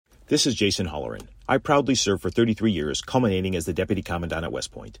This is Jason Holleran. I proudly served for 33 years, culminating as the Deputy Commandant at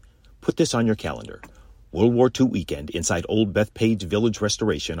West Point. Put this on your calendar. World War II weekend inside Old Bethpage Village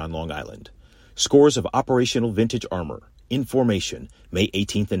Restoration on Long Island. Scores of operational vintage armor. In formation, May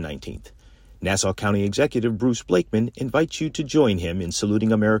 18th and 19th. Nassau County Executive Bruce Blakeman invites you to join him in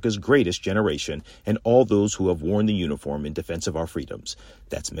saluting America's greatest generation and all those who have worn the uniform in defense of our freedoms.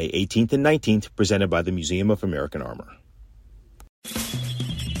 That's May 18th and 19th, presented by the Museum of American Armor.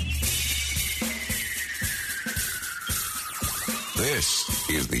 This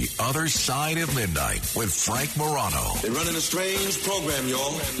is The Other Side of Midnight with Frank Morano. They're running a strange program,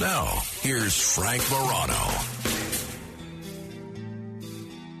 y'all. Now, here's Frank Morano.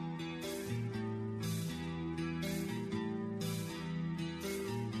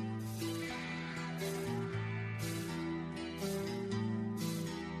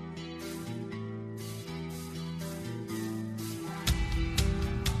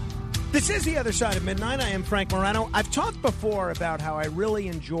 This is The Other Side of Midnight. I am Frank Morano. I've talked before about how I really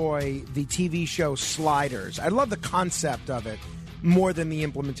enjoy the TV show Sliders. I love the concept of it more than the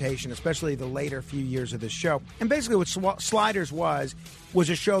implementation, especially the later few years of this show. And basically what Sliders was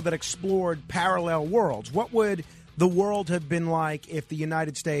a show that explored parallel worlds. What would the world have been like if the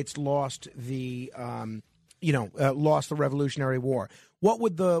United States lost the Revolutionary War? What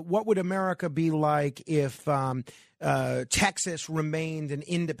would America be like if Texas remained an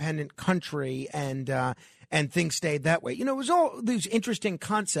independent country and things stayed that way? You know, it was all these interesting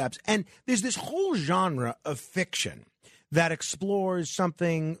concepts. And there's this whole genre of fiction that explores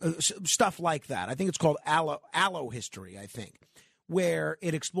stuff like that. I think it's called allo history, I think, where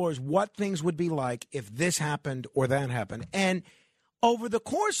it explores what things would be like if this happened or that happened. And over the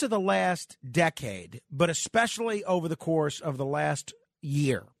course of the last decade, but especially over the course of the last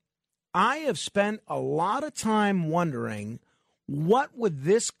year, I have spent a lot of time wondering, what would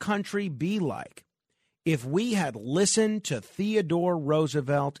this country be like if we had listened to Theodore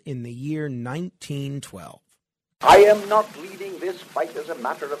Roosevelt in the year 1912? I am not leading this fight as a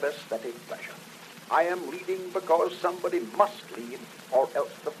matter of aesthetic pleasure. I am leading because somebody must lead, or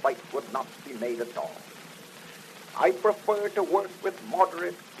else the fight would not be made at all. I prefer to work with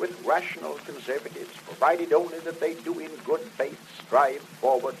moderate, with rational conservatives, provided only that they do in good faith strive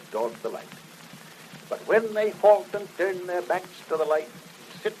forward towards the light. But when they halt and turn their backs to the light,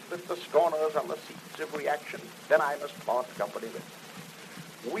 sit with the scorners on the seats of reaction, then I must part company with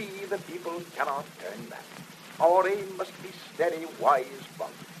them. We, the people, cannot turn back. Our aim must be steady, wise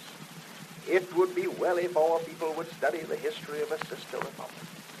progress. It would be well if our people would study the history of a sister republic.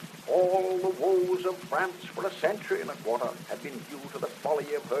 All the woes of France for a century and a quarter had been due to the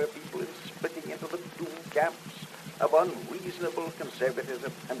folly of her people in splitting into the two camps of unreasonable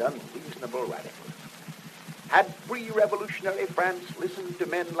conservatism and unreasonable radicalism. Had pre-revolutionary France listened to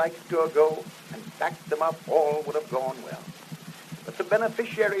men like Turgot and backed them up, all would have gone well. But the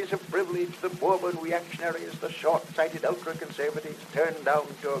beneficiaries of privilege, the Bourbon reactionaries, the short-sighted ultra-conservatives, turned down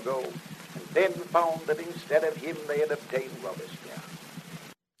Turgot and then found that instead of him they had obtained Robespierre.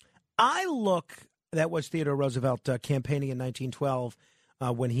 That was Theodore Roosevelt campaigning in 1912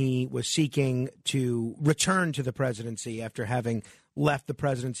 when he was seeking to return to the presidency after having left the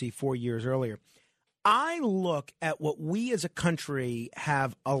presidency 4 years earlier. I look at what we as a country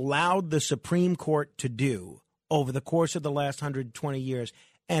have allowed the Supreme Court to do over the course of the last 120 years,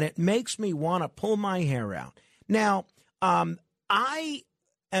 and it makes me want to pull my hair out. Now, I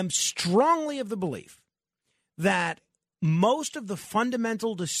am strongly of the belief that most of the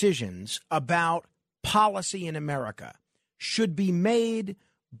fundamental decisions about policy in America should be made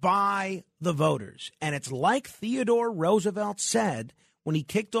by the voters. And it's like Theodore Roosevelt said when he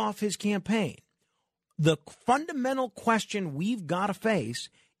kicked off his campaign. The fundamental question we've got to face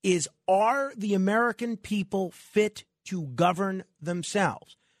is, are the American people fit to govern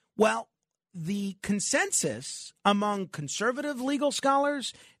themselves? Well, the consensus among conservative legal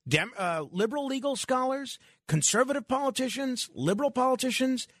scholars, liberal legal scholars, conservative politicians, liberal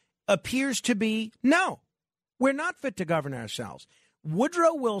politicians, appears to be, no, we're not fit to govern ourselves.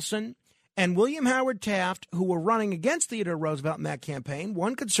 Woodrow Wilson and William Howard Taft, who were running against Theodore Roosevelt in that campaign,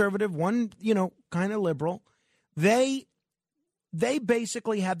 one conservative, one, kind of liberal, they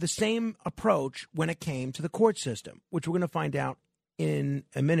basically had the same approach when it came to the court system, which we're going to find out in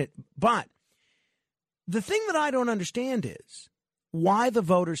a minute. But the thing that I don't understand is why the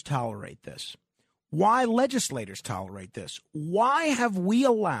voters tolerate this, why legislators tolerate this. Why have we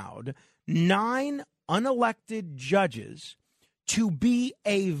allowed 9 unelected judges to be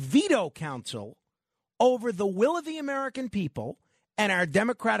a veto council over the will of the American people and our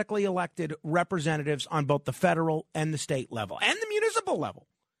democratically elected representatives on both the federal and the state level and the municipal level?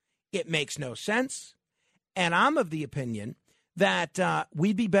 It makes no sense. And I'm of the opinion that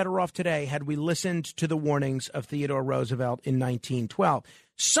we'd be better off today had we listened to the warnings of Theodore Roosevelt in 1912.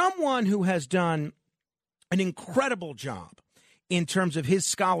 Someone who has done an incredible job in terms of his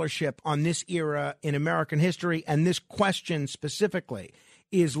scholarship on this era in American history and this question specifically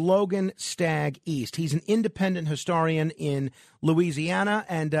is Logan Stagg Istre. He's an independent historian in Louisiana,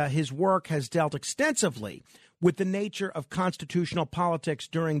 and his work has dealt extensively with the nature of constitutional politics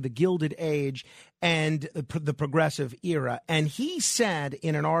during the Gilded Age and the progressive era. And he said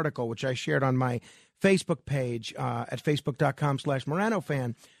in an article, which I shared on my Facebook page at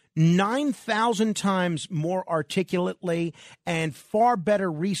facebook.com/MoranoFan, 9,000 times more articulately and far better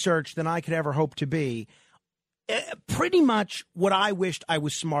research than I could ever hope to be. Pretty much what I wished I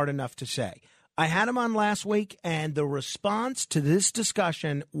was smart enough to say. I had him on last week, and the response to this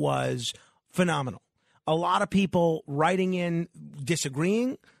discussion was phenomenal. A lot of people writing in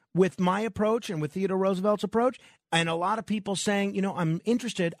disagreeing with my approach and with Theodore Roosevelt's approach, and a lot of people saying, you know, I'm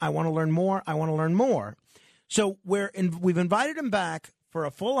interested. I want to learn more. I want to learn more. So we've invited him back for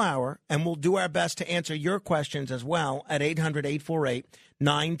a full hour, and we'll do our best to answer your questions as well at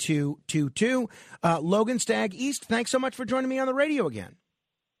 800-848-9222. Logan Stagg Istre, thanks so much for joining me on the radio again.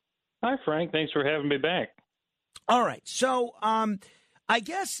 Hi, Frank. Thanks for having me back. All right. So I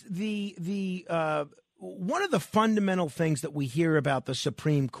guess the one of the fundamental things that we hear about the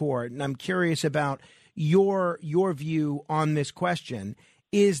Supreme Court, and I'm curious about your view on this question,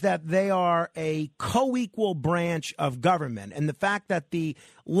 is that they are a co-equal branch of government. And the fact that the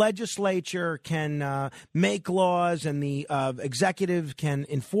legislature can make laws and the executive can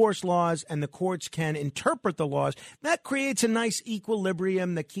enforce laws and the courts can interpret the laws, that creates a nice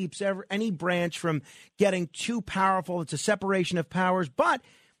equilibrium that keeps any branch from getting too powerful. It's a separation of powers. But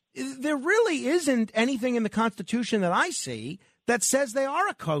there really isn't anything in the Constitution that I see that says they are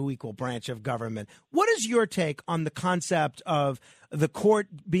a co-equal branch of government. What is your take on the concept of the court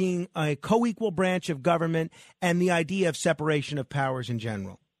being a co-equal branch of government and the idea of separation of powers in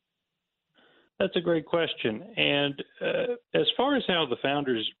general? That's a great question. And as far as how the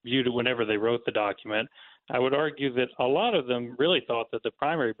founders viewed it whenever they wrote the document, I would argue that a lot of them really thought that the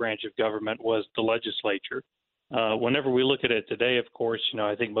primary branch of government was the legislature. Whenever we look at it today, of course, you know,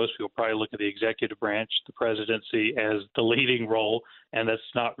 I think most people probably look at the executive branch, the presidency, as the leading role, and that's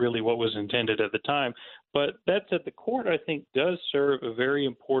not really what was intended at the time. But that said, the court, I think, does serve a very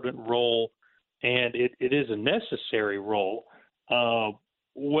important role, and it is a necessary role.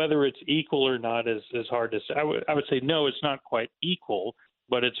 Whether it's equal or not is hard to say. I would say no, it's not quite equal,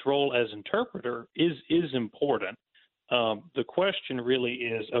 but its role as interpreter is important. The question really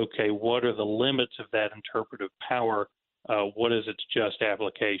is, okay, what are the limits of that interpretive power? What is its just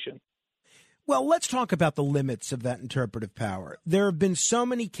application? Well, let's talk about the limits of that interpretive power. There have been so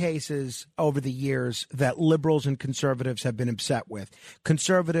many cases over the years that liberals and conservatives have been upset with.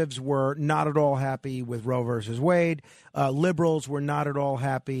 Conservatives were not at all happy with Roe versus Wade. Liberals were not at all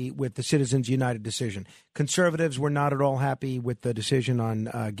happy with the Citizens United decision. Conservatives were not at all happy with the decision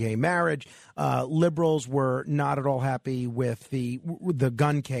on gay marriage. Liberals were not at all happy with the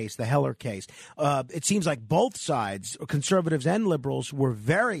gun case, the Heller case. It seems like both sides, conservatives and liberals, were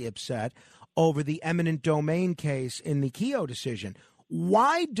very upset over the eminent domain case in the Keogh decision.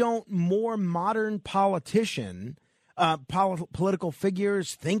 Why don't more modern politicians, political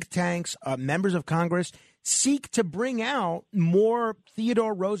figures, think tanks, members of Congress seek to bring out more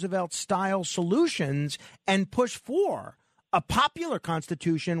Theodore Roosevelt-style solutions and push for a popular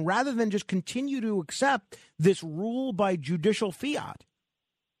constitution rather than just continue to accept this rule by judicial fiat?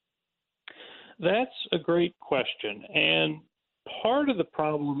 That's a great question. And part of the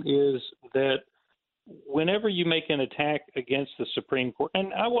problem is that whenever you make an attack against the Supreme Court,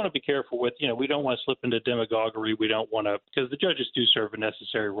 and I want to be careful with, we don't want to slip into demagoguery. We don't want to, because the judges do serve a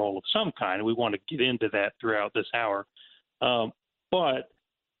necessary role of some kind, and we want to get into that throughout this hour. But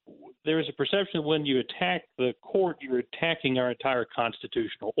there is a perception that when you attack the court, you're attacking our entire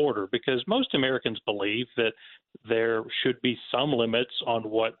constitutional order, because most Americans believe that there should be some limits on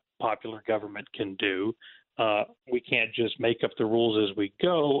what popular government can do. We can't just make up the rules as we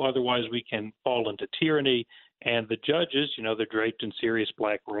go. Otherwise, we can fall into tyranny. And the judges, they're draped in serious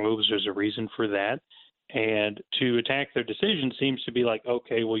black robes. There's a reason for that. And to attack their decision seems to be like,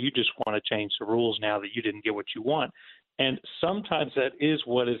 okay, well, you just want to change the rules now that you didn't get what you want. And sometimes that is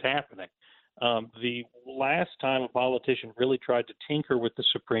what is happening. The last time a politician really tried to tinker with the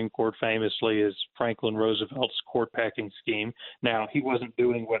Supreme Court famously is Franklin Roosevelt's court packing scheme. Now, he wasn't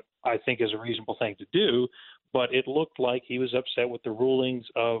doing what I think is a reasonable thing to do, but it looked like he was upset with the rulings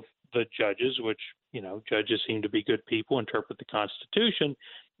of the judges, which, judges seem to be good people, interpret the Constitution.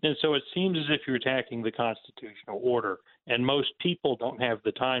 And so it seems as if you're attacking the constitutional order. And most people don't have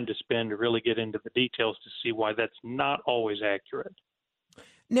the time to spend to really get into the details to see why that's not always accurate.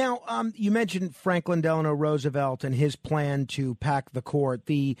 Now, you mentioned Franklin Delano Roosevelt and his plan to pack the court,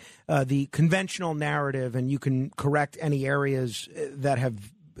 the conventional narrative, and you can correct any areas that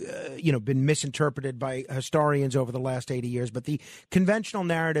have been misinterpreted by historians over the last 80 years. But the conventional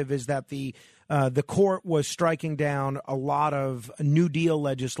narrative is that the court was striking down a lot of New Deal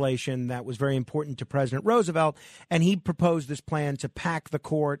legislation that was very important to President Roosevelt, and he proposed this plan to pack the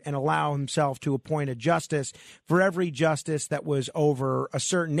court and allow himself to appoint a justice for every justice that was over a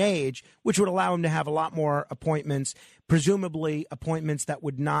certain age, which would allow him to have a lot more appointments, presumably appointments that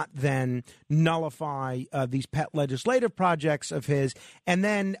would not then nullify these pet legislative projects of his. And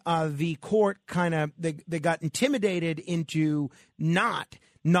then the court they got intimidated into not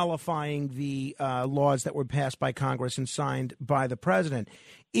nullifying the laws that were passed by Congress and signed by the president.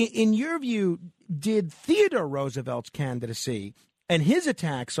 In your view, did Theodore Roosevelt's candidacy and his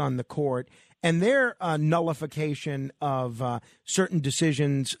attacks on the court and their nullification of certain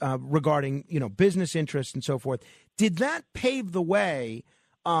decisions regarding, business interests and so forth, did that pave the way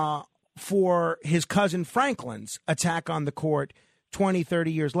for his cousin Franklin's attack on the court 20,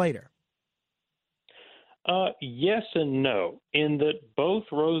 30 years later? Yes and no, in that both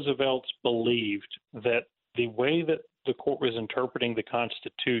Roosevelts believed that the way that the court was interpreting the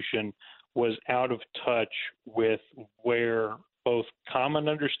Constitution was out of touch with where both common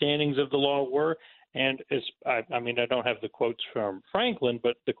understandings of the law were. And I don't have the quotes from Franklin,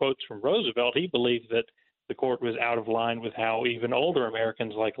 but the quotes from Roosevelt, he believed that the court was out of line with how even older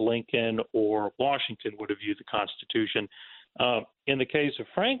Americans like Lincoln or Washington would have viewed the Constitution. In the case of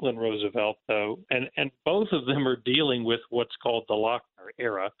Franklin Roosevelt, though, and both of them are dealing with what's called the Lochner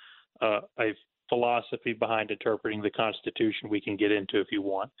era, a philosophy behind interpreting the Constitution we can get into if you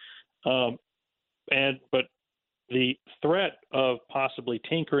want. But the threat of possibly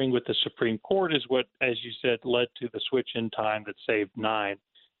tinkering with the Supreme Court is what, as you said, led to the switch in time that saved 9,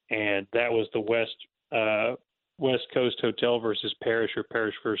 and that was the West Coast Hotel versus Parish or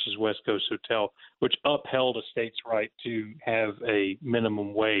Parish versus West Coast Hotel, which upheld a state's right to have a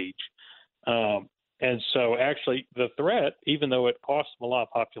minimum wage. And so actually the threat, even though it cost them a lot of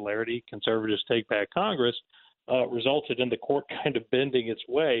popularity, conservatives take back Congress, resulted in the court kind of bending its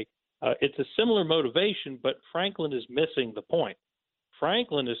way. It's a similar motivation, but Franklin is missing the point.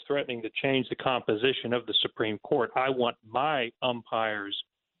 Franklin is threatening to change the composition of the Supreme Court. I want my umpires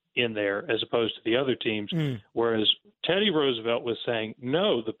in there as opposed to the other teams, whereas Teddy Roosevelt was saying,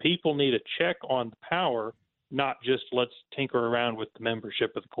 no, the people need a check on the power, not just let's tinker around with the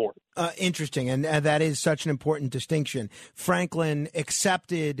membership of the court. Interesting, and that is such an important distinction. Franklin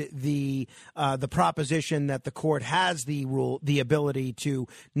accepted the proposition that the court has the ability to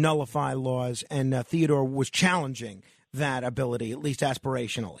nullify laws, and Theodore was challenging that ability, at least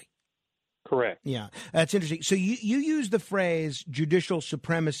aspirationally. Correct. Yeah, that's interesting. So you use the phrase judicial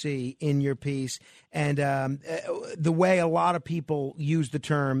supremacy in your piece, and the way a lot of people use the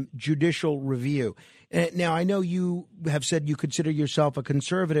term judicial review. Now, I know you have said you consider yourself a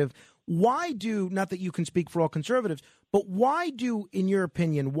conservative. Why do, not that you can speak for all conservatives, but in your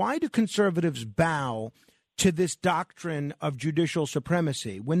opinion, why do conservatives bow to this doctrine of judicial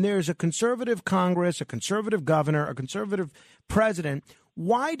supremacy? When there's a conservative Congress, a conservative governor, a conservative president,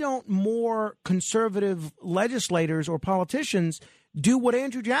 why don't more conservative legislators or politicians do what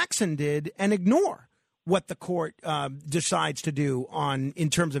Andrew Jackson did and ignore what the court decides to do in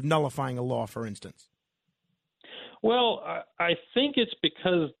terms of nullifying a law, for instance? Well, I think it's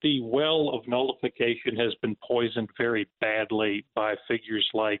because the well of nullification has been poisoned very badly by figures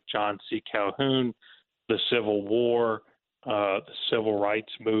like John C. Calhoun, the Civil War, the Civil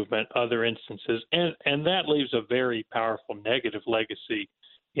Rights Movement, other instances, and that leaves a very powerful negative legacy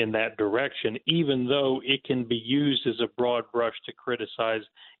in that direction, even though it can be used as a broad brush to criticize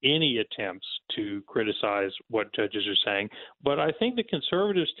any attempts to criticize what judges are saying. But I think the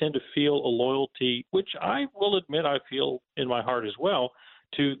conservatives tend to feel a loyalty, which I will admit I feel in my heart as well,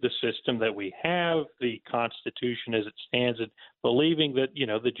 to the system that we have, the Constitution as it stands, and believing that,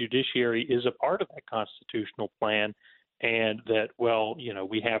 the judiciary is a part of that constitutional plan, and that,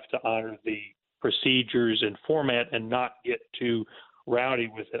 we have to honor the procedures and format and not get too rowdy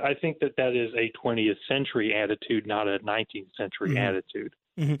with it. I think that is a 20th century attitude, not a 19th century attitude.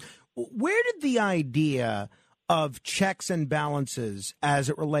 Mm-hmm. Where did the idea of checks and balances as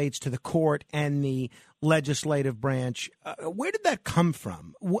it relates to the court and the legislative branch. Where did that come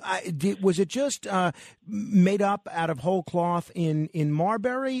from? Was it just made up out of whole cloth in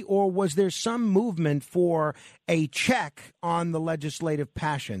Marbury, or was there some movement for a check on the legislative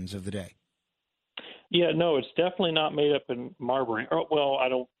passions of the day? Yeah, no, it's definitely not made up in Marbury.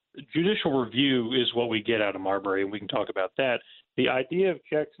 Well, judicial review is what we get out of Marbury, and we can talk about that. The idea of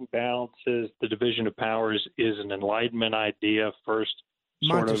checks and balances, the division of powers, is an Enlightenment idea first.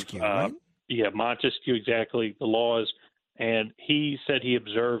 Montesquieu, right? Yeah, Montesquieu, exactly, the laws. And he said he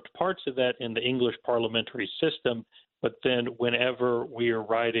observed parts of that in the English parliamentary system. But then whenever we are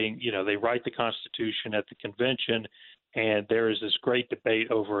writing, they write the Constitution at the convention, and there is this great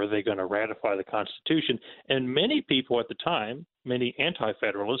debate over, are they going to ratify the Constitution? And many people at the time, many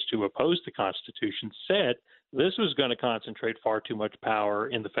anti-federalists who opposed the Constitution, said this was going to concentrate far too much power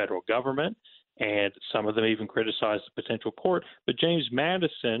in the federal government, and some of them even criticized the potential court. But James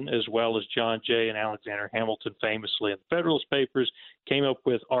Madison, as well as John Jay and Alexander Hamilton, famously in the Federalist Papers, came up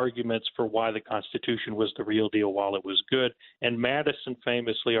with arguments for why the Constitution was the real deal while it was good. And Madison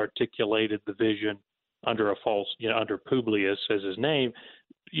famously articulated the vision under under Publius as his name,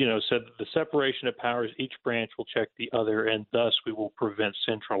 said that the separation of powers, each branch will check the other, and thus we will prevent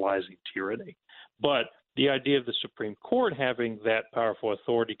centralizing tyranny. But the idea of the Supreme Court having that powerful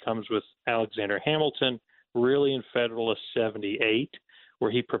authority comes with Alexander Hamilton, really in Federalist 78,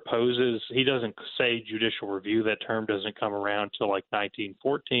 where he proposes, he doesn't say judicial review, that term doesn't come around till like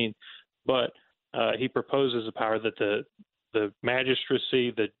 1914, but he proposes a power that the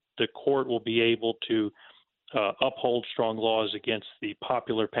magistracy, the court will be able to uphold strong laws against the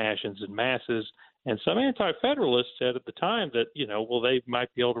popular passions and masses. And some anti-federalists said at the time that, they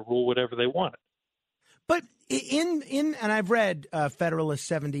might be able to rule whatever they wanted. But and I've read Federalist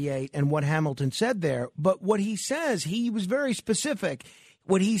 78 and what Hamilton said there, but what he says, he was very specific.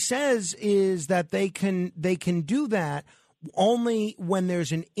 What he says is that they can do that only when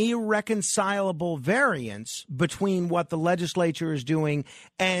there's an irreconcilable variance between what the legislature is doing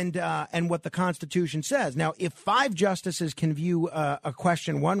and what the Constitution says. Now, if 5 justices can view a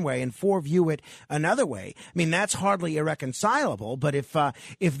question one way and 4 view it another way, I mean, that's hardly irreconcilable. But if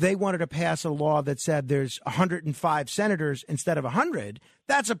they wanted to pass a law that said there's 105 senators instead of 100,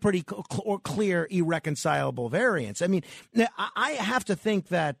 that's a pretty clear irreconcilable variance. I mean, I have to think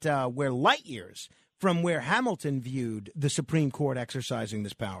that we're light years from where Hamilton viewed the Supreme Court exercising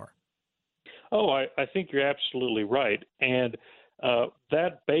this power. Oh, I think you're absolutely right. And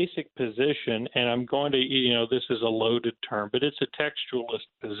that basic position, and I'm going to, this is a loaded term, but it's a textualist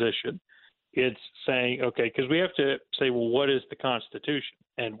position. It's saying, okay, because we have to say, well, what is the Constitution?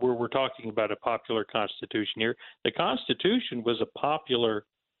 And we're talking about a popular Constitution here. The Constitution was a popular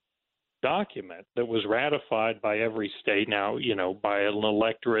document that was ratified by every state, now, by an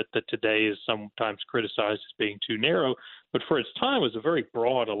electorate that today is sometimes criticized as being too narrow, but for its time was a very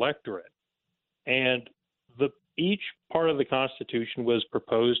broad electorate. And each part of the Constitution was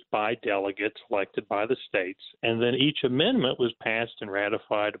proposed by delegates elected by the states, and then each amendment was passed and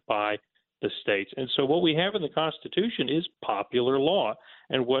ratified by the states. And so what we have in the Constitution is popular law.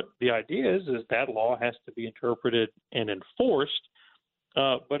 And what the idea is that law has to be interpreted and enforced.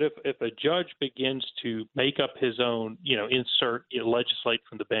 But if a judge begins to make up his own, legislate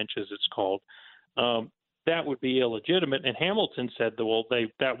from the bench, as it's called, that would be illegitimate. And Hamilton said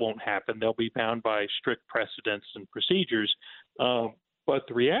that won't happen. They'll be bound by strict precedents and procedures. But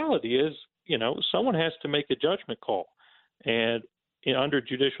the reality is, someone has to make a judgment call. And under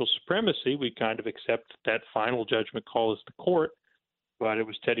judicial supremacy, we kind of accept that final judgment call as the court. But it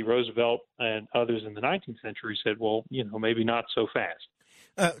was Teddy Roosevelt and others in the 19th century said, well, maybe not so fast.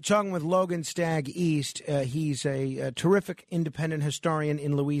 Talking with Logan Stagg Istre. He's a terrific independent historian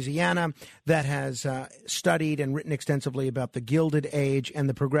in Louisiana that has studied and written extensively about the Gilded Age and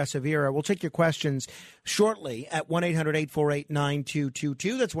the Progressive Era. We'll take your questions shortly at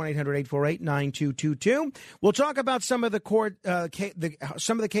 1-800-848-9222. That's 1-800-848-9222. We'll talk about some of the court,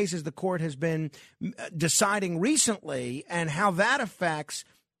 some of the cases the court has been deciding recently and how that affects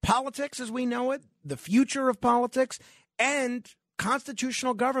politics as we know it, the future of politics, and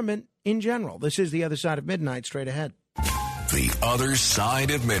constitutional government in general. This is The Other Side of Midnight, straight ahead. The Other Side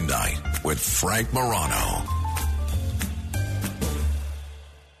of Midnight with Frank Morano.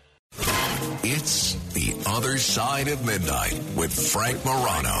 It's The Other Side of Midnight with Frank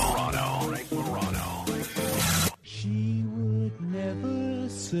Morano. She would never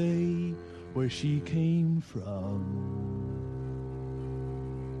say where she came from.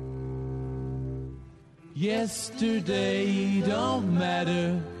 Yesterday don't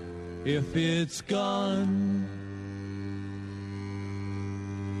matter if it's gone.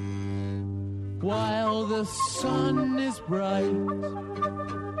 while the sun is bright,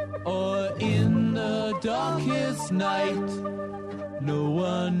 or in the darkest night, no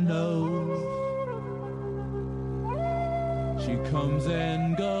one knows. She comes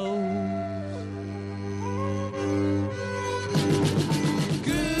and goes.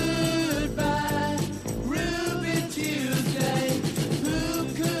 Goodbye, Ruby Tuesday. Who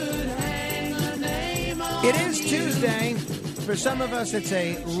could hang a name on It is you? Tuesday. For some of us, it's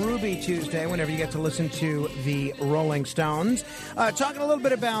a Ruby Tuesday whenever you get to listen to the Rolling Stones. Talking a little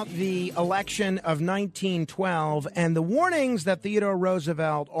bit about the election of 1912 and the warnings that Theodore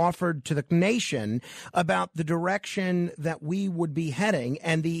Roosevelt offered to the nation about the direction that we would be heading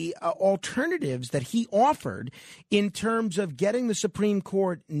and the alternatives that he offered in terms of getting the Supreme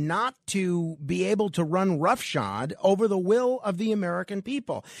Court not to be able to run roughshod over the will of the American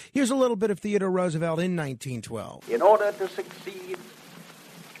people. Here's a little bit of Theodore Roosevelt in 1912. In order to succeed,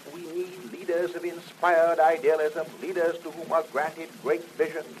 we need leaders of inspired idealism, leaders to whom are granted great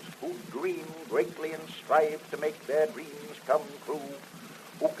visions, who dream greatly and strive to make their dreams come true,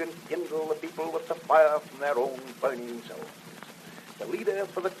 who can kindle the people with the fire from their own burning souls. The leader,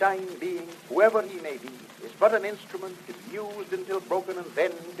 for the time being, whoever he may be, is but an instrument to be used until broken and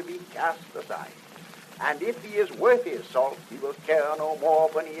then to be cast aside. And if he is worth his salt, he will care no more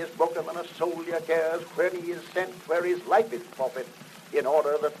when he is broken than a soldier cares when he is sent where his life is forfeit, in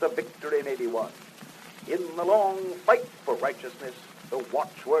order that the victory may be won. In the long fight for righteousness, the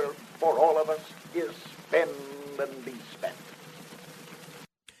watchword for all of us is spend and be spent.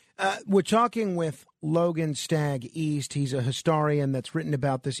 We're talking with Logan Stagg East. He's a historian that's written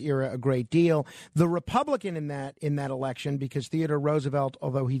about this era a great deal. The Republican in that election, because Theodore Roosevelt,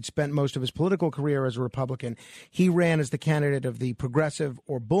 although he'd spent most of his political career as a Republican, he ran as the candidate of the Progressive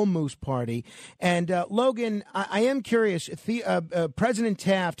or Bull Moose Party. And Logan, I am curious. President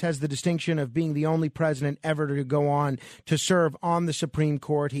Taft has the distinction of being the only president ever to go on to serve on the Supreme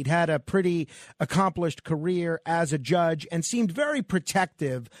Court. He'd had a pretty accomplished career as a judge and seemed very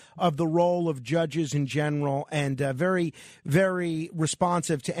protective of the role of judges in general, and very, very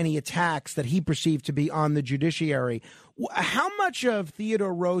responsive to any attacks that he perceived to be on the judiciary. How much of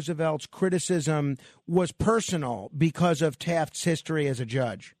Theodore Roosevelt's criticism was personal because of Taft's history as a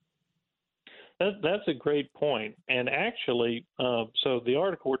judge? That's a great point. And actually, so the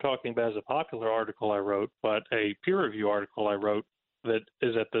article we're talking about is a popular article I wrote, but a peer review article I wrote that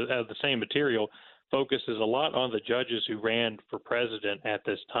is at the same material focuses a lot on the judges who ran for president at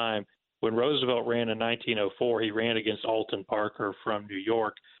this time. When Roosevelt ran in 1904, he ran against Alton Parker from New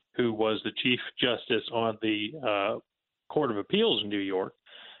York, who was the Chief Justice on the Court of Appeals in New York.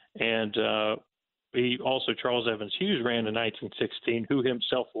 And Charles Evans Hughes ran in 1916, who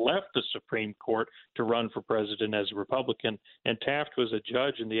himself left the Supreme Court to run for president as a Republican. And Taft was a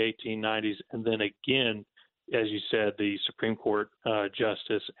judge in the 1890s, and then again, as you said, the Supreme Court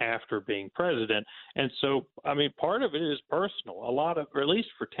justice after being president. And so, I mean, part of it is personal, or at least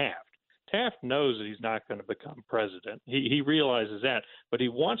for Taft. Taft knows that he's not going to become president. He realizes that, but he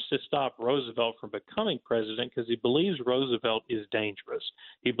wants to stop Roosevelt from becoming president because he believes Roosevelt is dangerous.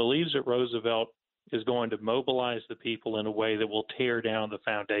 He believes that Roosevelt is going to mobilize the people in a way that will tear down the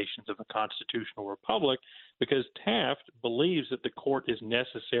foundations of a constitutional republic, because Taft believes that the court is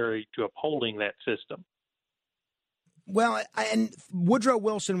necessary to upholding that system. Well, and Woodrow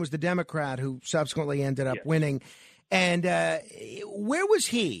Wilson was the Democrat who subsequently ended up winning. And where was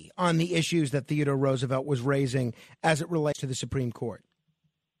he on the issues that Theodore Roosevelt was raising as it relates to the Supreme Court?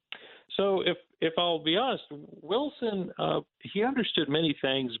 So if I'll be honest, Wilson, he understood many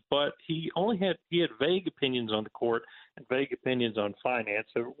things, but he had vague opinions on the court and vague opinions on finance.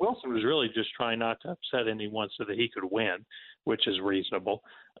 So Wilson was really just trying not to upset anyone so that he could win, which is reasonable.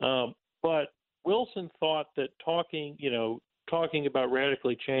 But Wilson thought that talking about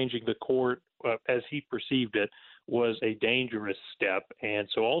radically changing the court as he perceived it was a dangerous step. And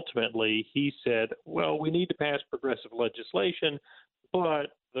so ultimately he said, well, we need to pass progressive legislation,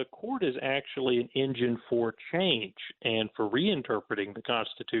 but the court is actually an engine for change and for reinterpreting the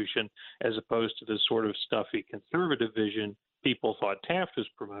Constitution, as opposed to the sort of stuffy conservative vision people thought Taft was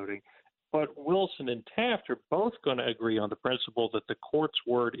promoting. But Wilson and Taft are both going to agree on the principle that the court's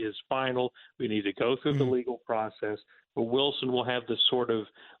word is final. We need to go through the legal process. But Wilson will have this sort of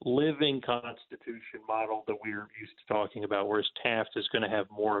living Constitution model that we're used to talking about, whereas Taft is going to have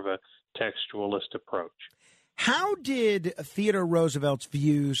more of a textualist approach. How did Theodore Roosevelt's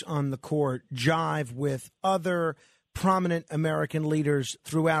views on the court jive with other prominent American leaders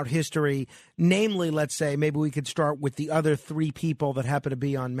throughout history? Namely, let's say, maybe we could start with the other three people that happen to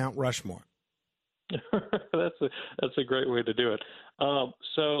be on Mount Rushmore. That's a great way to do it.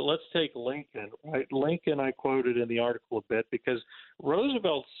 So let's take Lincoln. Right, Lincoln I quoted in the article a bit because Lincoln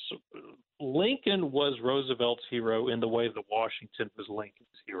was Roosevelt's hero in the way that Washington was Lincoln's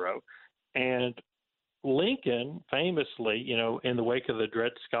hero, and Lincoln famously, in the wake of the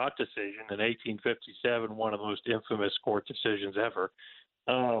Dred Scott decision in 1857, one of the most infamous court decisions ever,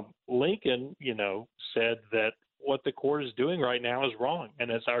 Lincoln, said that what the court is doing right now is wrong, and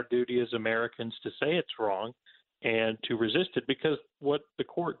it's our duty as Americans to say it's wrong and to resist it, because what the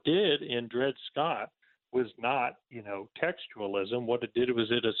court did in Dred Scott was not, textualism. What it did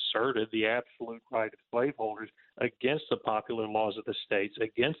was it asserted the absolute right of slaveholders against the popular laws of the states,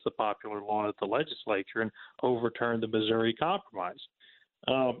 against the popular law of the legislature, and overturned the Missouri Compromise.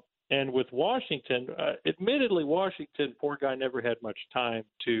 And with Washington, admittedly, Washington, poor guy, never had much time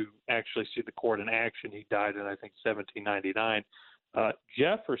to actually see the court in action. He died in, I think, 1799.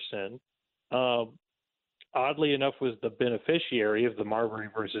 Jefferson, oddly enough, was the beneficiary of the Marbury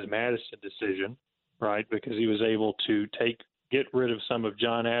versus Madison decision, right, because he was able to get rid of some of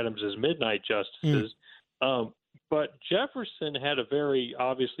John Adams's midnight justices. But Jefferson had a very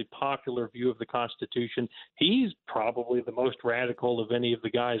obviously popular view of the Constitution. He's probably the most radical of any of the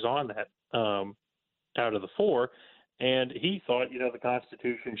guys on that out of the four. And he thought, the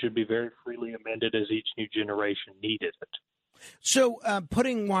Constitution should be very freely amended as each new generation needed it. So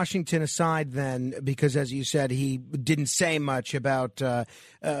putting Washington aside then, because as you said, he didn't say much about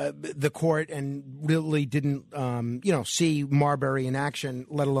the court and really didn't, see Marbury in action,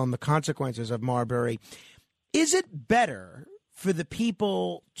 let alone the consequences of Marbury. Is it better for the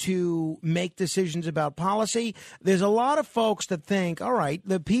people to make decisions about policy? There's a lot of folks that think, all right,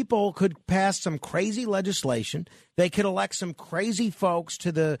 the people could pass some crazy legislation. They could elect some crazy folks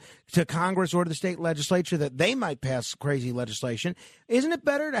to Congress or to the state legislature that they might pass crazy legislation. Isn't it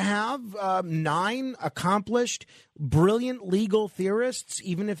better to have 9 accomplished, brilliant legal theorists,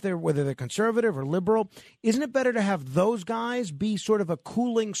 even if whether they're conservative or liberal? Isn't it better to have those guys be sort of a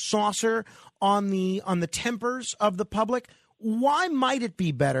cooling saucer on the tempers of the public? Why might it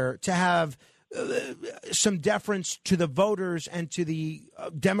be better to have some deference to the voters and to the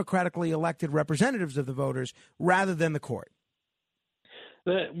democratically elected representatives of the voters rather than the court?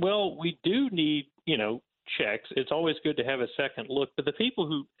 Well, we do need, checks. It's always good to have a second look. But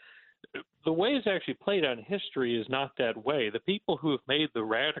the way it's actually played out in history is not that way. The people who have made the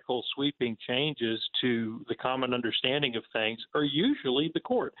radical sweeping changes to the common understanding of things are usually the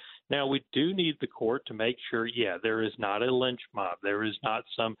court. Now, we do need the court to make sure, there is not a lynch mob. There is not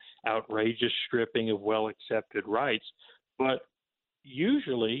some outrageous stripping of well-accepted rights. But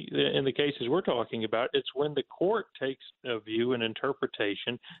usually, in the cases we're talking about, it's when the court takes a view, an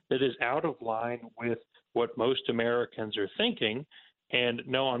interpretation that is out of line with what most Americans are thinking. And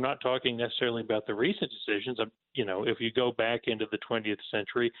no, I'm not talking necessarily about the recent decisions. If you go back into the 20th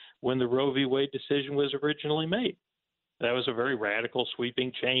century, when the Roe v. Wade decision was originally made, that was a very radical,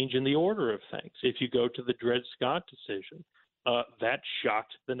 sweeping change in the order of things. If you go to the Dred Scott decision, that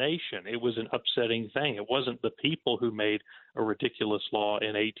shocked the nation. It was an upsetting thing. It wasn't the people who made a ridiculous law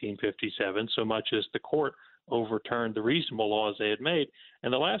in 1857 so much as the court overturned the reasonable laws they had made.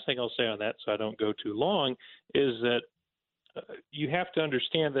 And the last thing I'll say on that, so I don't go too long, is that you have to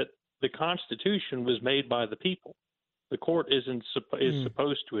understand that the Constitution was made by the people. The court is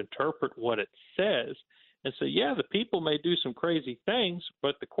supposed to interpret what it says. And so, the people may do some crazy things,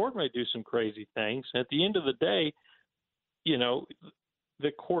 but the court may do some crazy things. And at the end of the day,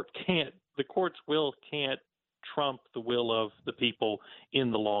 the court's will can't trump the will of the people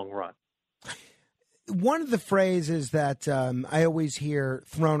in the long run. One of the phrases that I always hear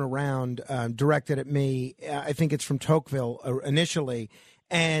thrown around, directed at me, I think it's from Tocqueville initially,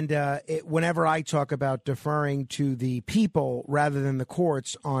 and whenever I talk about deferring to the people rather than the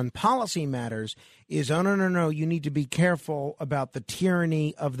courts on policy matters, is, oh, no, you need to be careful about the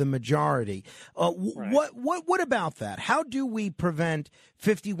tyranny of the majority. Right. What about that? How do we prevent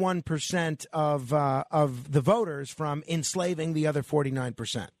 51% of the voters from enslaving the other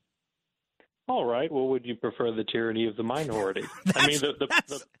 49%? All right. Well, would you prefer the tyranny of the minority? That's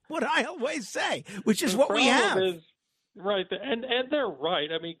what I always say, which is what we have. Right. And they're right.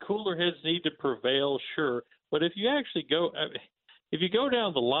 Cooler heads need to prevail, sure. But if you actually go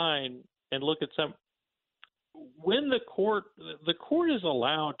down the line and look at when the court is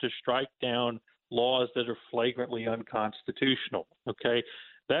allowed to strike down laws that are flagrantly unconstitutional, okay,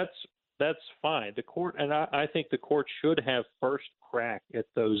 that's fine. The court, and I think the court should have first crack at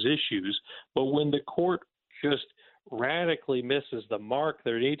those issues. But when the court just radically misses the mark,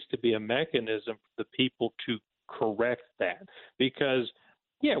 there needs to be a mechanism for the people to correct that. Because,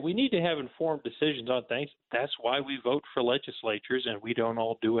 we we need to have informed decisions on things. That's why we vote for legislatures, and we don't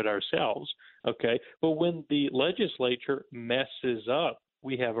all do it ourselves, okay? But when the legislature messes up,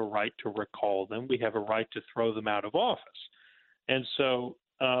 we have a right to recall them. We have a right to throw them out of office. And so,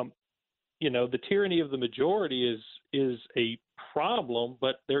 the tyranny of the majority is a problem,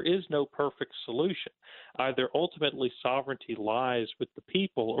 but there is no perfect solution. Either ultimately sovereignty lies with the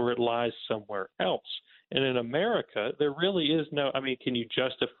people or it lies somewhere else. And in America, there really is no, can you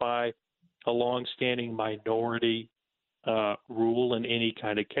justify a longstanding minority rule in any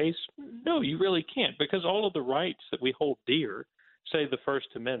kind of case? No, you really can't, because all of the rights that we hold dear, say the First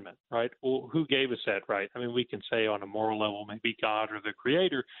Amendment, right? Well, who gave us that right? We can say on a moral level, maybe God or the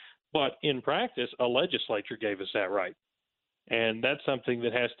Creator, but in practice, a legislature gave us that right. And that's something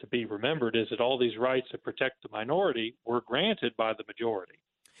that has to be remembered, is that all these rights that protect the minority were granted by the majority.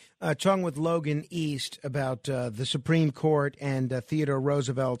 Talking with Logan East about the Supreme Court and Theodore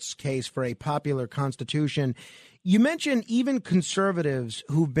Roosevelt's case for a popular constitution. You mentioned even conservatives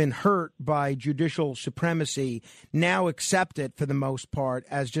who've been hurt by judicial supremacy now accept it for the most part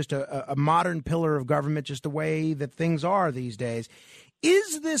as just a modern pillar of government, just the way that things are these days.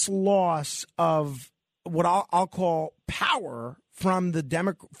 Is this loss of what I'll call power from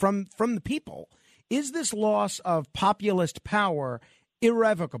the from the people? Is this loss of populist power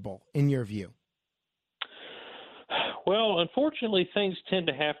irrevocable in your view? Well, unfortunately, things tend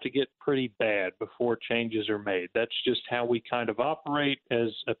to have to get pretty bad before changes are made. That's just how we kind of operate as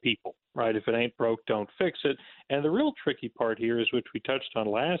a people, right? If it ain't broke, don't fix it. And the real tricky part here is, which we touched on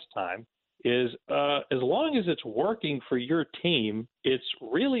last time, is as long as it's working for your team, it's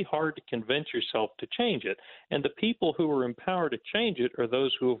really hard to convince yourself to change it. And the people who are empowered to change it are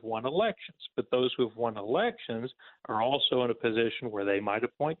those who have won elections. But those who have won elections are also in a position where they might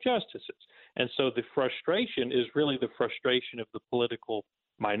appoint justices. And so the frustration is really the frustration of the political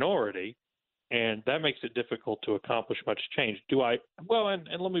minority, and that makes it difficult to accomplish much change. And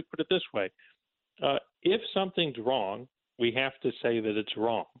let me put it this way. If something's wrong, we have to say that it's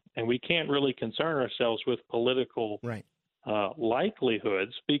wrong. And we can't really concern ourselves with political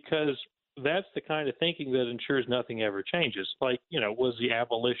likelihoods, because that's the kind of thinking that ensures nothing ever changes. Like, was the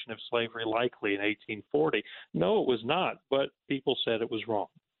abolition of slavery likely in 1840? No, it was not, but people said it was wrong.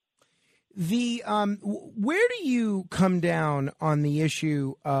 Where do you come down on the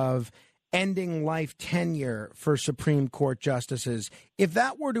issue of ending life tenure for Supreme Court justices? If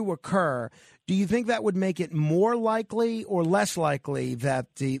that were to occur, do you think that would make it more likely or less likely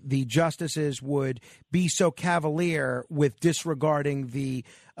that the justices would be so cavalier with disregarding the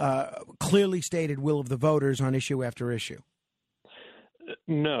clearly stated will of the voters on issue after issue?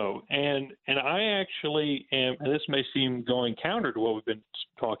 No, and I actually am, and this may seem going counter to what we've been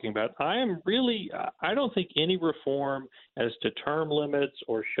talking about, I don't think any reform as to term limits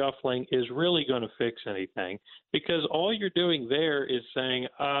or shuffling is really going to fix anything, because all you're doing there is saying,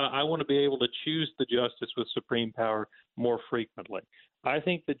 I want to be able to choose the justice with supreme power more frequently. I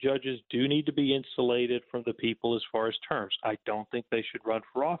think the judges do need to be insulated from the people as far as terms. I don't think they should run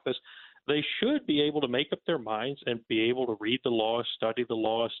for office. They should be able to make up their minds and be able to read the law, study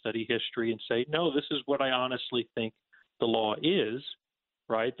history, and say, no, this is what I honestly think the law is,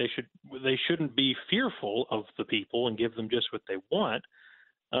 right? They shouldn't be fearful of the people and give them just what they want.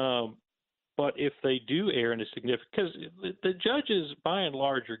 But if they do err in a significant, because the judges, by and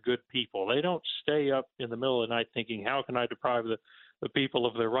large, are good people. They don't stay up in the middle of the night thinking, how can I deprive the people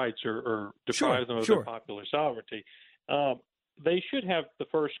of their rights or deprive them of their popular sovereignty? They should have the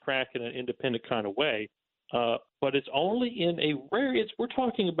first crack in an independent kind of way, but it's only in we're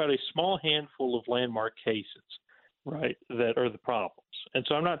talking about a small handful of landmark cases, right, that are the problems. And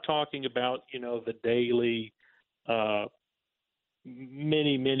so I'm not talking about, the daily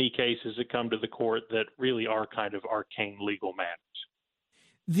many cases that come to the court that really are kind of arcane legal matters.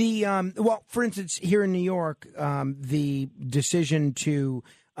 For instance, here in New York, the decision to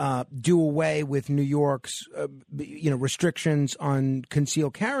do away with New York's, restrictions on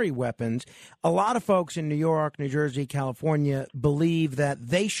concealed carry weapons. A lot of folks in New York, New Jersey, California believe that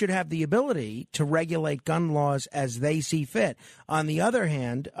they should have the ability to regulate gun laws as they see fit. On the other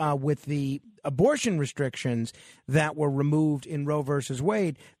hand, with the abortion restrictions that were removed in Roe versus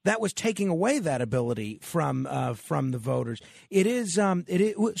Wade, that was taking away that ability from the voters.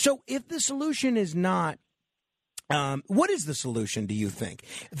 So if the solution is not, what is the solution, do you think?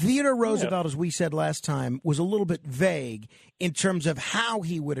 Theodore Roosevelt, as we said last time, was a little bit vague in terms of how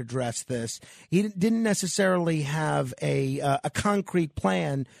he would address this. He didn't necessarily have a concrete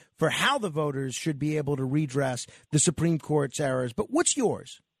plan for how the voters should be able to redress the Supreme Court's errors. But what's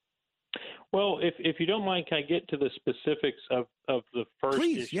yours? Well, if you don't mind, can I get to the specifics of the first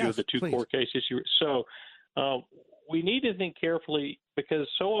issue of the two court case issue? So we need to think carefully, because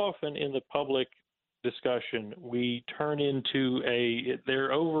so often in the public discussion we turn into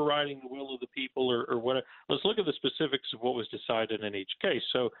they're overriding the will of the people or whatever. Let's look at the specifics of what was decided in each case.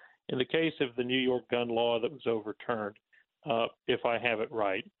 So in the case of the New York gun law that was overturned, if I have it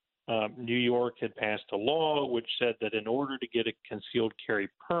right, New York had passed a law which said that in order to get a concealed carry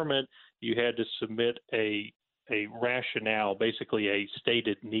permit, you had to submit a rationale, basically a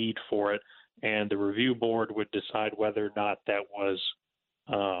stated need for it, and the review board would decide whether or not that was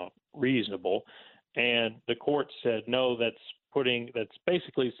reasonable. And the court said, no, that's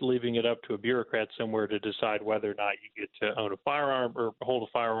basically leaving it up to a bureaucrat somewhere to decide whether or not you get to own a firearm or hold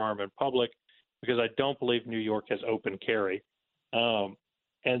a firearm in public, because I don't believe New York has open carry.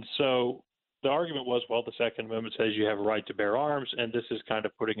 And so the argument was, well, the Second Amendment says you have a right to bear arms, and this is kind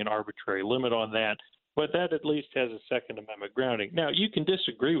of putting an arbitrary limit on that. But that at least has a Second Amendment grounding. Now, you can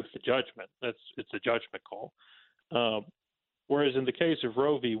disagree with the judgment. It's a judgment call. Whereas in the case of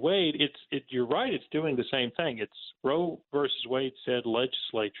Roe v. Wade, you're right, it's doing the same thing. It's Roe versus Wade said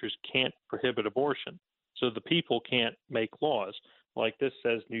legislatures can't prohibit abortion, so the people can't make laws. Like this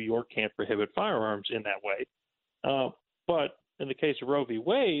says New York can't prohibit firearms in that way. But in the case of Roe v.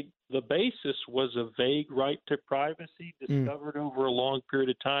 Wade, the basis was a vague right to privacy discovered over a long period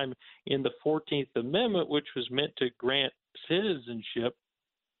of time in the 14th Amendment, which was meant to grant citizenship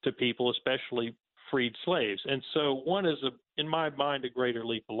to people, especially freed slaves. And so one is, in my mind, a greater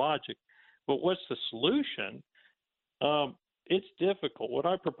leap of logic. But what's the solution? It's difficult. What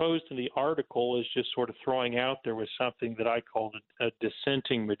I proposed in the article is just sort of throwing out there was something that I called a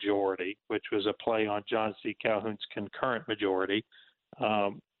dissenting majority, which was a play on John C. Calhoun's concurrent majority.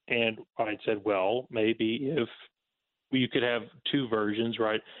 And I said, well, maybe if you could have two versions,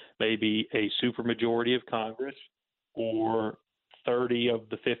 right? Maybe a supermajority of Congress or 30 of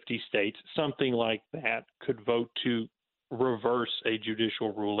the 50 states, something like that, could vote to reverse a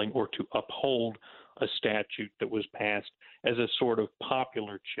judicial ruling or to uphold a statute that was passed as a sort of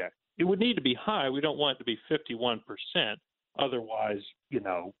popular check. It would need to be high. We don't want it to be 51%. Otherwise,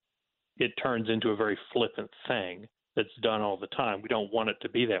 it turns into a very flippant thing that's done all the time. We don't want it to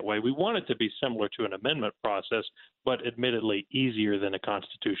be that way. We want it to be similar to an amendment process, but admittedly easier than a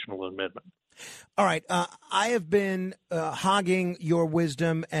constitutional amendment. All right. I have been hogging your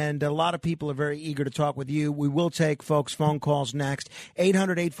wisdom, and a lot of people are very eager to talk with you. We will take, folks, phone calls next.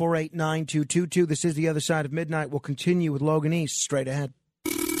 800-848-9222. This is The Other Side of Midnight. We'll continue with Logan East straight ahead.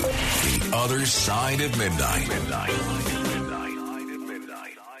 The Other Side of Midnight.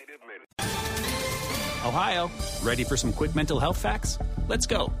 Ohio, ready for some quick mental health facts? Let's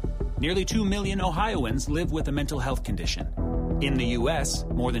go. Nearly 2 million Ohioans live with a mental health condition. In the U.S.,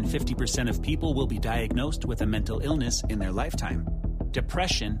 more than 50% of people will be diagnosed with a mental illness in their lifetime.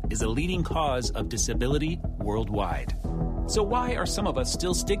 Depression is a leading cause of disability worldwide. So why are some of us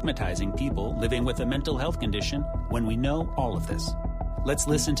still stigmatizing people living with a mental health condition when we know all of this? Let's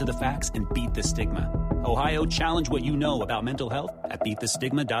listen to the facts and beat the stigma. Ohio, challenge what you know about mental health at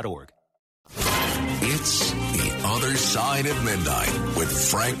beatthestigma.org. It's The Other Side of Midnight with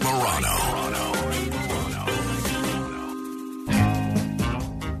Frank Morano.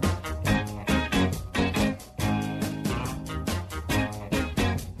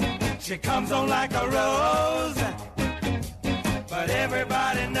 She comes on like a rose, but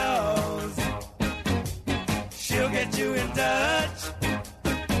everybody knows she'll get you in touch.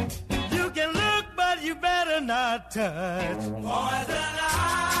 You can look, but you better not touch. Poison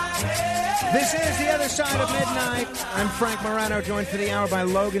ivy. This is The Other Side of Midnight. I'm Frank Morano, joined for the hour by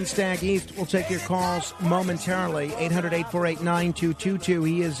Logan Stagg East. We'll take your calls momentarily. 800-848-9222.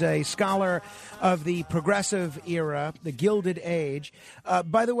 He is a scholar of the progressive era, the Gilded Age.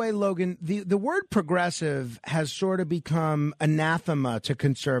 By the way, Logan, the word progressive has sort of become anathema to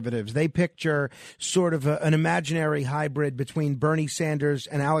conservatives. They picture sort of an imaginary hybrid between Bernie Sanders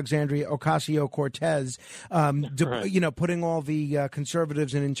and Alexandria Ocasio-Cortez, putting all the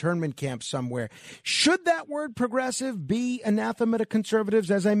conservatives in internment camps somewhere. Should that word progressive be anathema to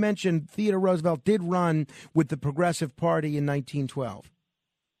conservatives? As I mentioned, Theodore Roosevelt did run with the Progressive Party in 1912.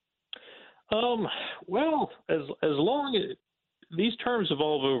 Well, as long as these terms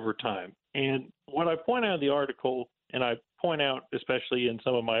evolve over time, and what I point out in the article, and I point out especially in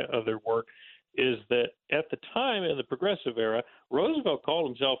some of my other work, is that at the time in the progressive era, Roosevelt called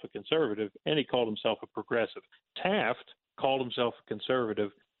himself a conservative and he called himself a progressive. Taft called himself a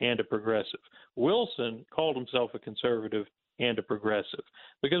conservative and a progressive. Wilson called himself a conservative and a progressive,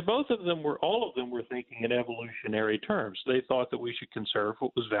 because all of them were thinking in evolutionary terms. They thought that we should conserve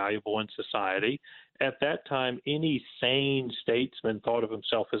what was valuable in society. At that time, any sane statesman thought of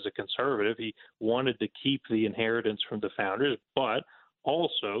himself as a conservative. He wanted to keep the inheritance from the founders, but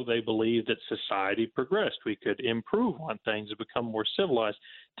also they believed that society progressed. We could improve on things and become more civilized.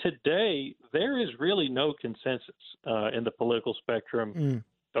 Today, there is really no consensus in the political spectrum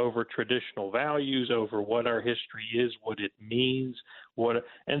over traditional values, over what our history is, what it means,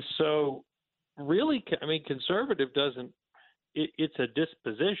 and so really, I mean, conservative doesn't. It's a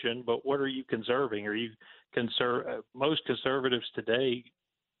disposition, but what are you conserving? Most conservatives today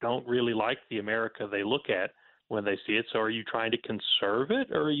don't really like the America they look at when they see it. So, are you trying to conserve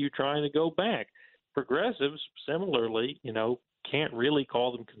it, or are you trying to go back? Progressives, similarly, can't really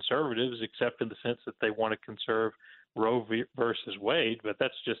call them conservatives, except in the sense that they want to conserve Roe versus Wade, but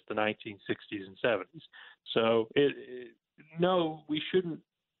that's just the 1960s and 70s. So no, we shouldn't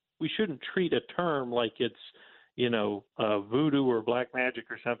treat a term like it's voodoo or black magic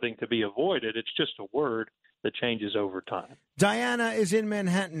or something to be avoided. It's just a word that changes over time. Diana is in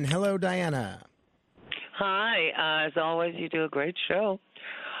Manhattan. Hello, Diana. Hi. As always, you do a great show.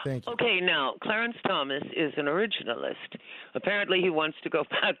 Thank you. Okay, now, Clarence Thomas is an originalist. Apparently, he wants to go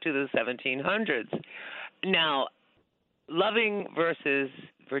back to the 1700s. Now, Loving versus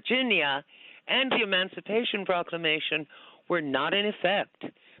Virginia and the Emancipation Proclamation were not in effect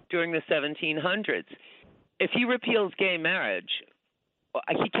during the 1700s. If he repeals gay marriage,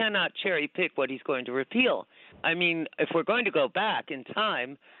 he cannot cherry pick what he's going to repeal. I mean, if we're going to go back in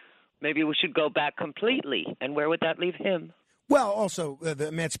time, maybe we should go back completely. And where would that leave him? Well, also, the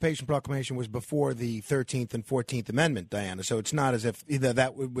Emancipation Proclamation was before the 13th and 14th Amendment, Diana, so it's not as if either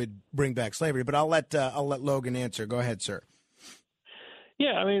that would bring back slavery. But I'll let Logan answer. Go ahead, sir.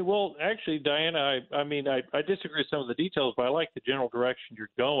 Yeah, I mean, well, actually, Diana, I disagree with some of the details, but I like the general direction you're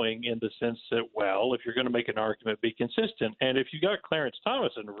going in the sense that, well, if you're going to make an argument, be consistent. And if you got Clarence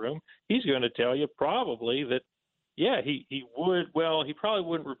Thomas in the room, he's going to tell you probably that, yeah, he would. Well, he probably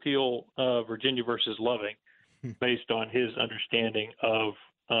wouldn't repeal Virginia versus Loving, based on his understanding of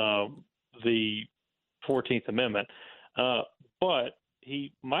the 14th Amendment. But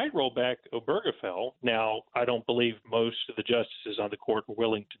he might roll back Obergefell. Now, I don't believe most of the justices on the court were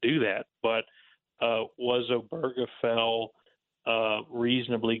willing to do that, but was Obergefell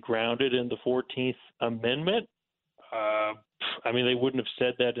reasonably grounded in the 14th Amendment? They wouldn't have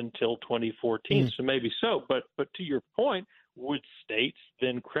said that until 2014, so maybe so. But to your point, would states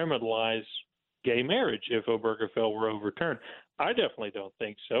then criminalize gay marriage if Obergefell were overturned? I definitely don't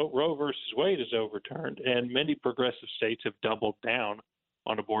think so. Roe versus Wade is overturned, and many progressive states have doubled down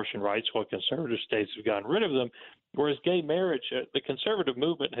on abortion rights while conservative states have gotten rid of them. Whereas gay marriage, the conservative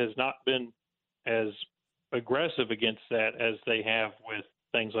movement has not been as aggressive against that as they have with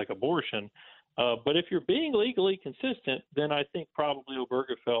things like abortion. But if you're being legally consistent, then I think probably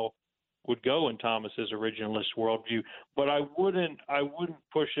Obergefell would go in Thomas's originalist worldview. But I wouldn't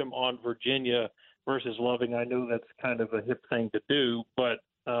push him on Virginia versus Loving. I know that's kind of a hip thing to do, but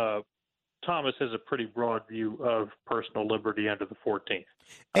Thomas has a pretty broad view of personal liberty under the 14th.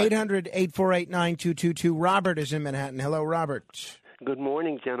 800-848-9222. Robert is in Manhattan. Hello, Robert. Good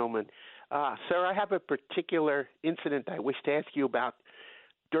morning, gentlemen. Sir, I have a particular incident I wish to ask you about.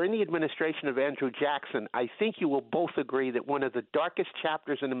 During the administration of Andrew Jackson, I think you will both agree that one of the darkest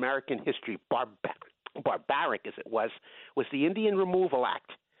chapters in American history, barbaric as it was the Indian Removal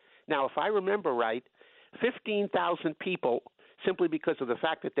Act. Now, if I remember right, 15,000 people, simply because of the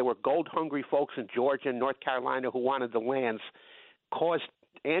fact that there were gold-hungry folks in Georgia and North Carolina who wanted the lands, caused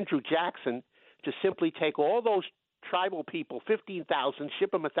Andrew Jackson to simply take all those tribal people, 15,000,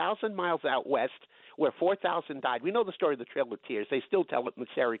 ship them 1,000 miles out west, where 4,000 died. We know the story of the Trail of Tears. They still tell it in the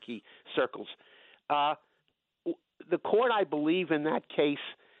Cherokee circles. The court, I believe, in that case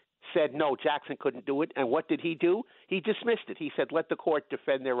said, no, Jackson couldn't do it. And what did he do? He dismissed it. He said, let the court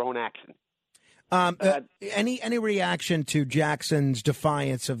defend their own action. Any reaction to Jackson's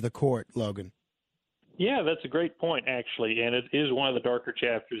defiance of the court, Logan? Yeah, that's a great point, actually, and it is one of the darker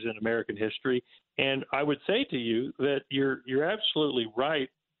chapters in American history. And I would say to you that you're absolutely right.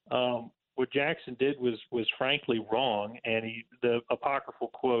 What Jackson did was frankly wrong, and the apocryphal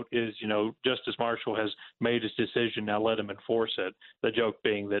quote is, Justice Marshall has made his decision, now let him enforce it. The joke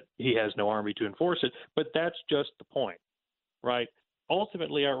being that he has no army to enforce it, but that's just the point, right?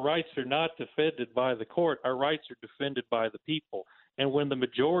 Ultimately, our rights are not defended by the court. Our rights are defended by the people. And when the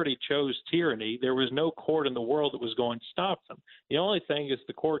majority chose tyranny, there was no court in the world that was going to stop them. The only thing is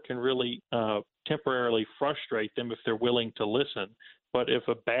the court can really temporarily frustrate them if they're willing to listen. But if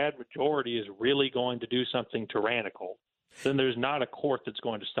a bad majority is really going to do something tyrannical, then there's not a court that's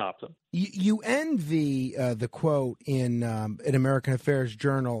going to stop them. You end the quote in American Affairs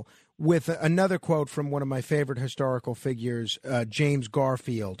Journal with another quote from one of my favorite historical figures, James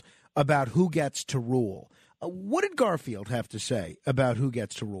Garfield, about who gets to rule. What did Garfield have to say about who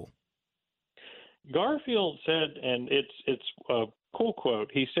gets to rule? Garfield said, and it's a cool quote,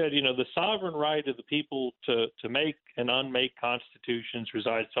 he said, the sovereign right of the people to make and unmake constitutions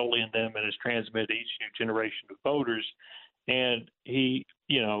resides solely in them and is transmitted to each new generation of voters. And he,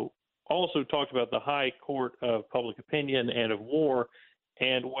 also talked about the high court of public opinion and of war.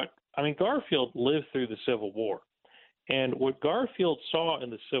 And Garfield lived through the Civil War. And what Garfield saw in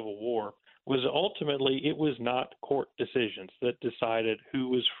the Civil War was ultimately it was not court decisions that decided who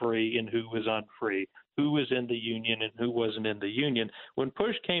was free and who was unfree, who was in the Union and who wasn't in the Union. When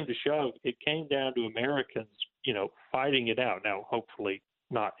push came to shove, it came down to Americans, fighting it out. Now, hopefully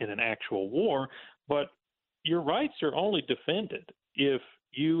not in an actual war, but your rights are only defended if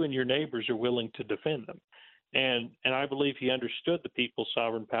you and your neighbors are willing to defend them. And I believe he understood the people's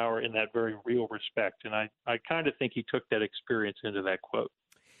sovereign power in that very real respect. And I kind of think he took that experience into that quote.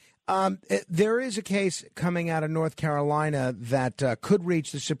 There is a case coming out of North Carolina that could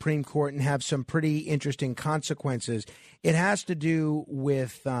reach the Supreme Court and have some pretty interesting consequences. It has to do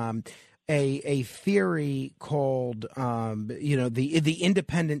with a theory called, the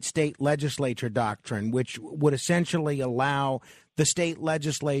independent state legislature doctrine, which would essentially allow the state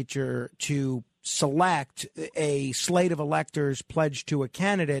legislature to select a slate of electors pledged to a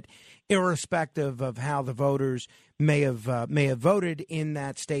candidate, irrespective of how the voters may have voted in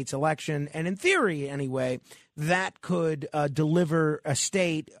that state's election. And in theory, anyway, that could deliver a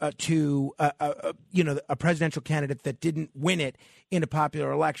state to a presidential candidate that didn't win it in a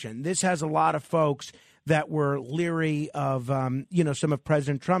popular election. This has a lot of folks that were leery of, some of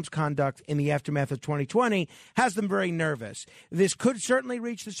President Trump's conduct in the aftermath of 2020, has them very nervous. This could certainly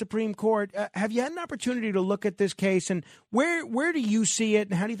reach the Supreme Court. Have you had an opportunity to look at this case, and where do you see it,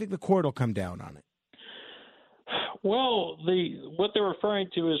 and how do you think the court will come down on it? Well, what they're referring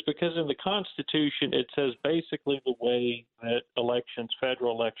to is because in the Constitution it says basically the way that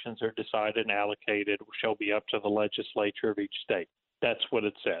federal elections are decided and allocated shall be up to the legislature of each state. That's what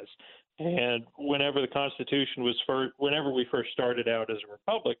it says. And whenever the Constitution whenever we first started out as a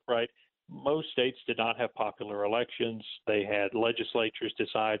republic, right, most states did not have popular elections. They had legislatures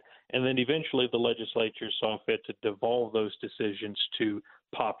decide, and then eventually the legislature saw fit to devolve those decisions to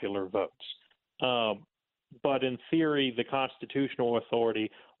popular votes. But in theory, the constitutional authority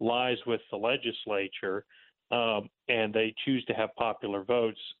lies with the legislature, and they choose to have popular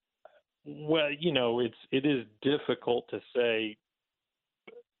votes. Well, it is difficult to say,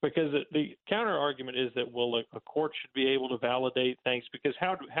 because the counter argument is that, a court should be able to validate things, because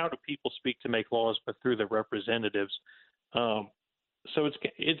how do people speak to make laws but through their representatives? So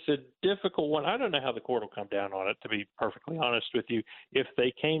it's a difficult one. I don't know how the court will come down on it, to be perfectly honest with you. If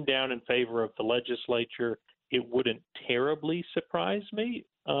they came down in favor of the legislature, it wouldn't terribly surprise me.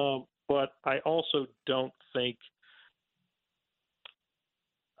 But I also don't think –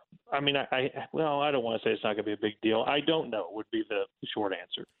 I don't want to say it's not going to be a big deal. I don't know would be the short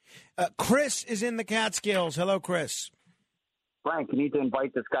answer. Chris is in the Catskills. Hello, Chris. Frank, you need to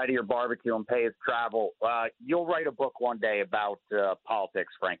invite this guy to your barbecue and pay his travel. You'll write a book one day about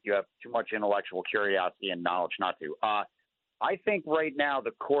politics, Frank. You have too much intellectual curiosity and knowledge not to. I think right now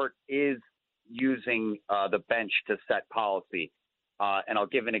the court is using the bench to set policy. And I'll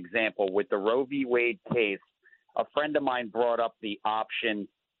give an example. With the Roe v. Wade case, a friend of mine brought up the option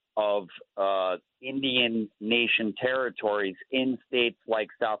of Indian nation territories in states like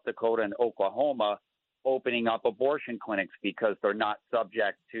South Dakota and Oklahoma opening up abortion clinics because they're not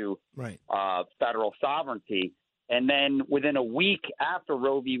subject to federal sovereignty. And then within a week after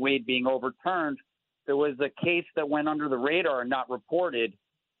Roe v. Wade being overturned, there was a case that went under the radar and not reported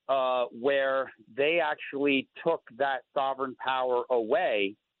where they actually took that sovereign power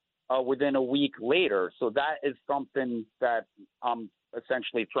away within a week later. So that is something that I'm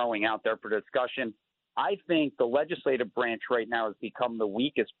essentially throwing out there for discussion. I think the legislative branch right now has become the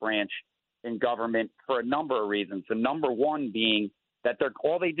weakest branch in government for a number of reasons. The number one being that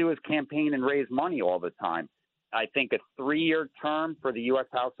all they do is campaign and raise money all the time. I think a 3-year term for the U.S.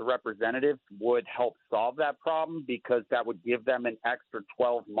 House of Representatives would help solve that problem, because that would give them an extra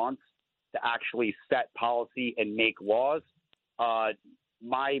 12 months to actually set policy and make laws.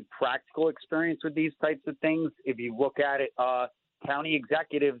 My practical experience with these types of things, if you look at it, county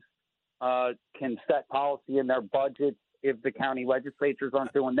executives can set policy in their budgets if the county legislatures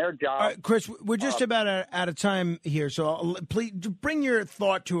aren't doing their job. Chris, we're just about out of time here, so please bring your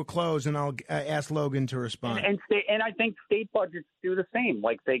thought to a close, and I'll ask Logan to respond. And I think state budgets do the same,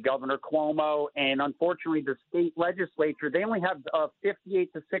 like, say, Governor Cuomo, and unfortunately the state legislature, they only have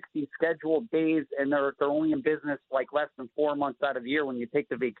 58 to 60 scheduled days, and they're only in business like less than 4 months out of the year when you take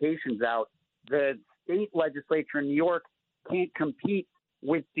the vacations out. The state legislature in New York can't compete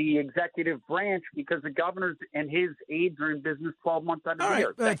with the executive branch because the governor and his aides are in business 12 months out of the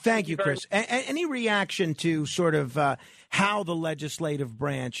year. Thank you, Chris. Any reaction to sort of how the legislative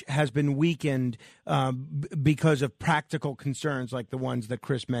branch has been weakened because of practical concerns like the ones that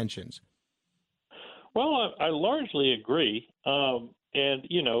Chris mentions? Well, I largely agree. And,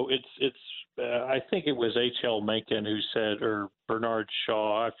 you know, it's I think it was H.L. Mencken who said, or Bernard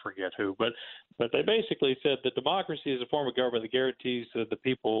Shaw, I forget who, but they basically said that democracy is a form of government that guarantees that the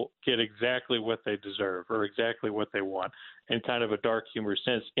people get exactly what they deserve or exactly what they want, in kind of a dark humor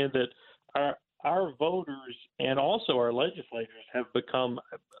sense, in that our voters and also our legislators have become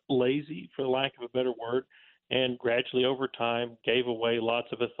lazy, for lack of a better word, and gradually over time gave away lots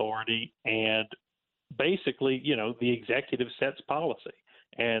of authority. And basically, you know, the executive sets policy,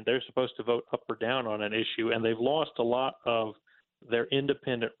 and they're supposed to vote up or down on an issue, and they've lost a lot of their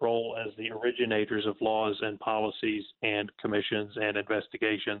independent role as the originators of laws and policies and commissions and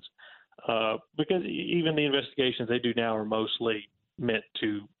investigations, because even the investigations they do now are mostly meant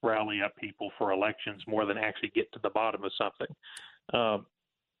to rally up people for elections more than actually get to the bottom of something.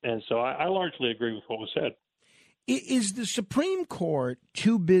 And so I largely agree with what was said. Is the Supreme Court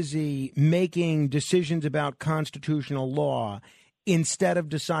too busy making decisions about constitutional law instead of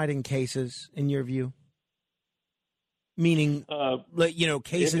deciding cases, in your view? Meaning,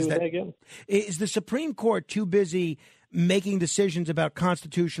 cases that is the Supreme Court too busy making decisions about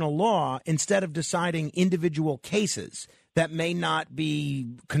constitutional law instead of deciding individual cases that may not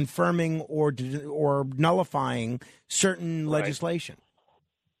be confirming or nullifying certain legislation?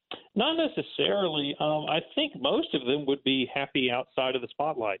 Not necessarily. I think most of them would be happy outside of the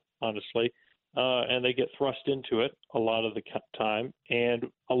spotlight, honestly. And they get thrust into it a lot of the time. And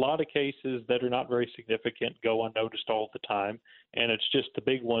a lot of cases that are not very significant go unnoticed all the time. And it's just the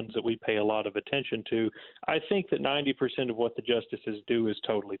big ones that we pay a lot of attention to. I think that 90% of what the justices do is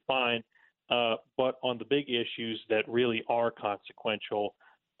totally fine. But on the big issues that really are consequential,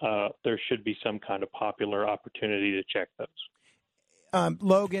 there should be some kind of popular opportunity to check those.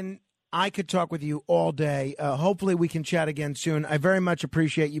 Logan, I could talk with you all day. Hopefully we can chat again soon. I very much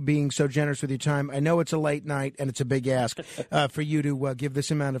appreciate you being so generous with your time. I know it's a late night and it's a big ask for you to give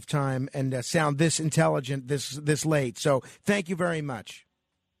this amount of time and sound this intelligent this late. So thank you very much.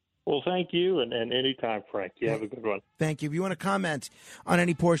 Well, thank you, and anytime, Frank. You have a good one. Thank you. If you want to comment on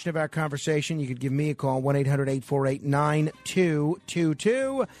any portion of our conversation, you could give me a call,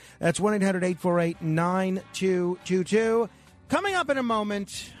 1-800-848-9222. That's 1-800-848-9222. Coming up in a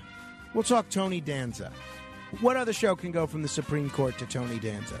moment, we'll talk Tony Danza. What other show can go from the Supreme Court to Tony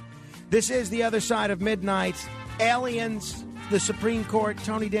Danza? This is The Other Side of Midnight. Aliens, the Supreme Court,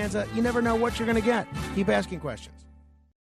 Tony Danza. You never know what you're going to get. Keep asking questions.